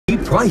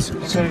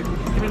prices. Okay,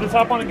 give me the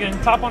top one again,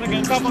 top one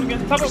again, top one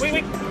again, top one,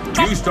 wait.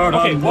 Top. You start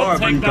okay, on we'll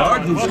Marvin take that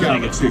Gardens one.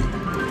 We'll take it. Galaxy.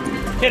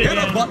 Hit it, Hit a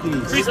man.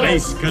 button, Free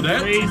Space spins.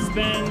 Cadet. Free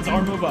spins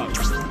or move up.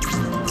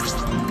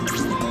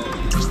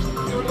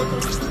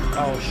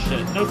 Oh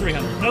shit, no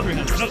 300, no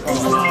 300, no.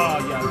 Oh,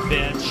 you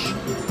bitch.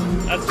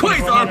 That's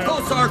Quasar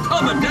Pulsar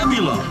Comet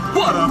Nebula.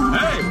 What a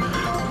pay!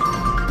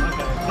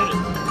 Okay, hit it.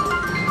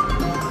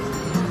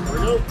 Here we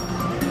go.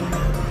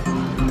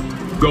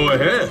 Go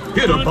ahead,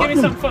 hit a Come on, button. give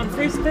me some fun.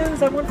 Free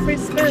spins, I want free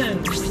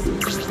spins.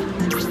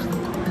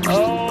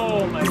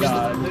 Oh my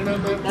god.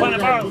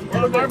 Planet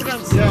Marvin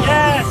Gardens.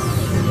 Yes!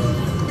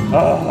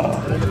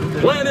 Oh.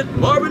 Planet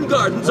Marvin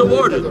Gardens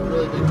awarded.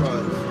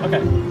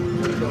 Okay.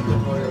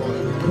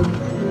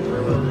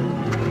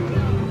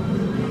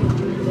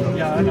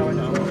 Yeah, I know.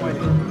 I'm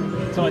waiting.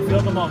 Until I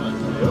feel the moment.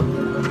 Yep.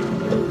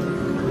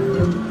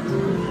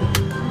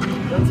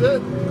 That's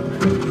it.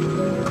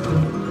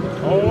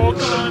 Oh,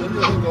 come on.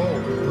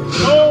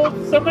 Oh,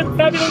 something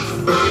fabulous.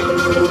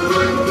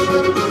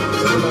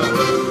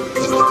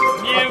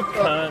 You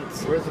cunt.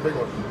 Where's the big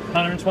one?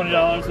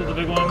 $120 with the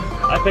big one.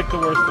 I picked the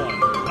worst one.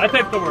 I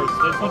picked the worst.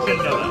 I just want you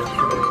to know that.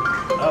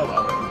 Oh,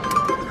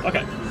 well.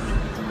 Okay.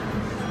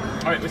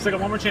 All right, we still got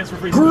one more chance for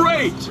free spins.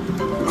 Great!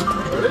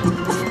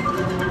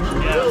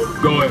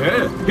 Yes. Go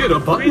ahead, hit a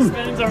Free button.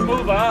 spins or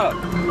move up.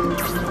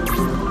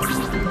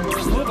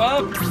 Move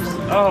up.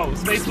 Oh,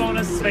 space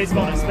bonus, space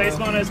bonus, space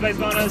bonus, space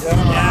bonus.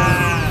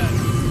 Yes.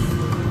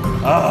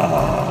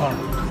 Oh.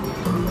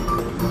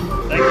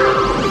 Thank you.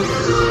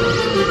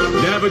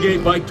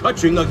 Navigate by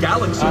touching a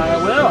galaxy. I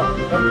will.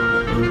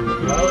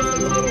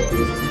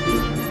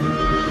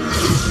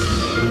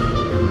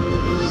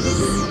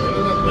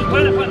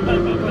 Put it. All right.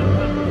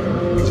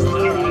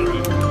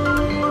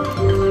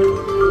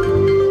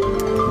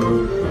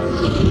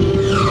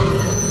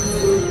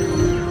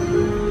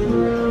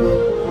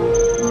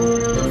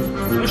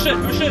 Oh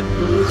shit.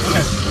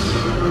 Okay.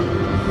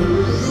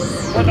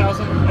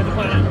 4,000 at the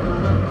planet.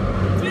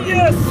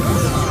 Yes!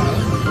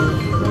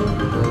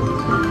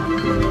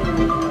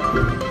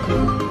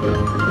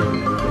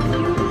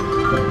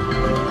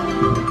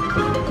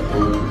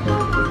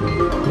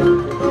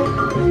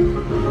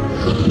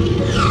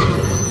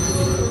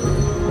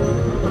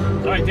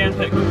 Alright, Dan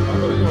pick.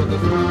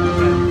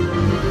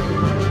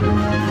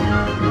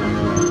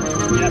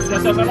 Yes, I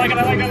like it.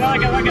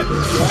 Okay.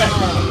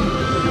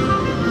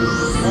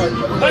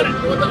 Planet.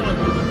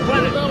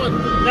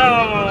 No,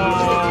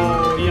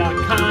 yeah,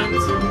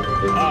 cunt.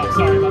 Oh,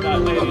 sorry about that,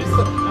 ladies.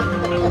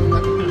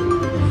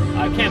 I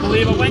can't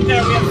believe it went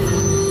there. We have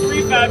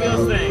 3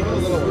 fabulous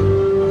things.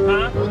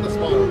 Huh?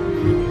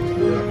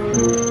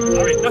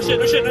 Alright, no shit.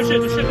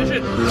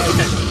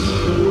 Okay.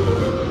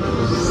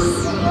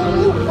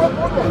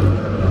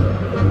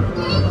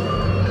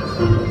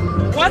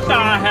 What the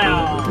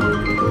hell?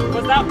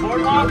 Was that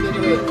boardwalk? I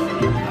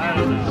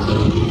don't know.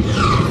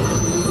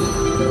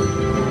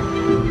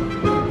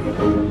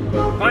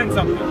 Find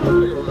something.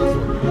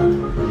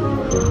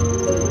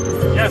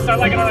 Yes, I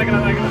like it.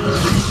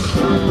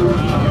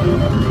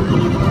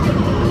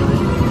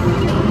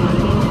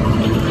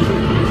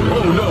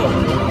 Oh no,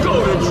 go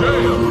to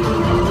jail.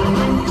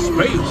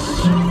 Space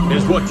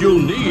is what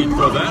you'll need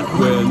for that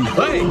win.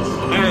 Thanks,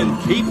 and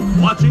keep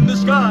watching the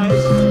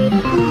skies.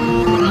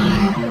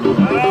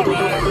 All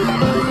right.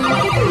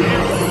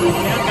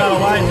 Got a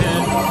white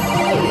head.